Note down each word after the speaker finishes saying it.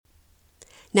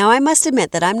Now, I must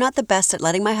admit that I'm not the best at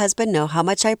letting my husband know how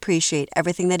much I appreciate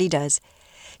everything that he does.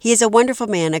 He is a wonderful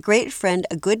man, a great friend,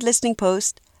 a good listening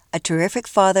post, a terrific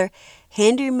father,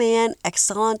 handyman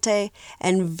excellente,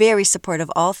 and very supportive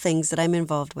of all things that I'm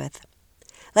involved with.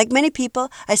 Like many people,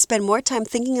 I spend more time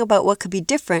thinking about what could be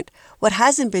different, what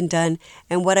hasn't been done,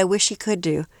 and what I wish he could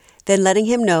do, than letting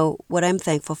him know what I'm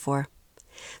thankful for.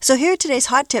 So here are today's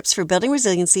hot tips for building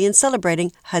resiliency and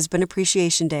celebrating Husband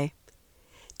Appreciation Day.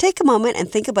 Take a moment and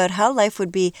think about how life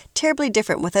would be terribly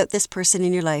different without this person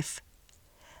in your life.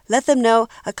 Let them know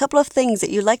a couple of things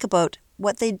that you like about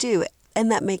what they do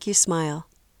and that make you smile.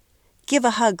 Give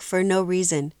a hug for no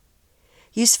reason.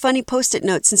 Use funny post-it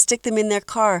notes and stick them in their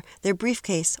car, their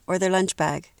briefcase, or their lunch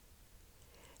bag.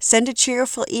 Send a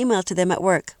cheerful email to them at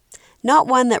work, not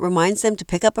one that reminds them to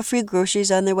pick up a few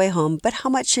groceries on their way home, but how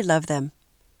much you love them.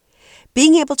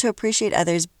 Being able to appreciate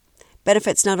others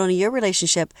benefits not only your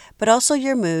relationship, but also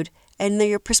your mood and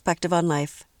your perspective on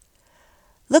life.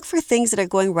 Look for things that are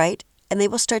going right, and they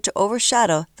will start to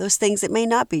overshadow those things that may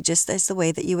not be just as the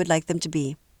way that you would like them to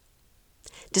be.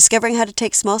 Discovering how to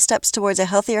take small steps towards a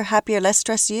healthier, happier, less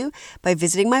stressed you by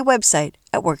visiting my website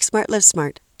at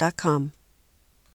WorkSmartLivesmart.com.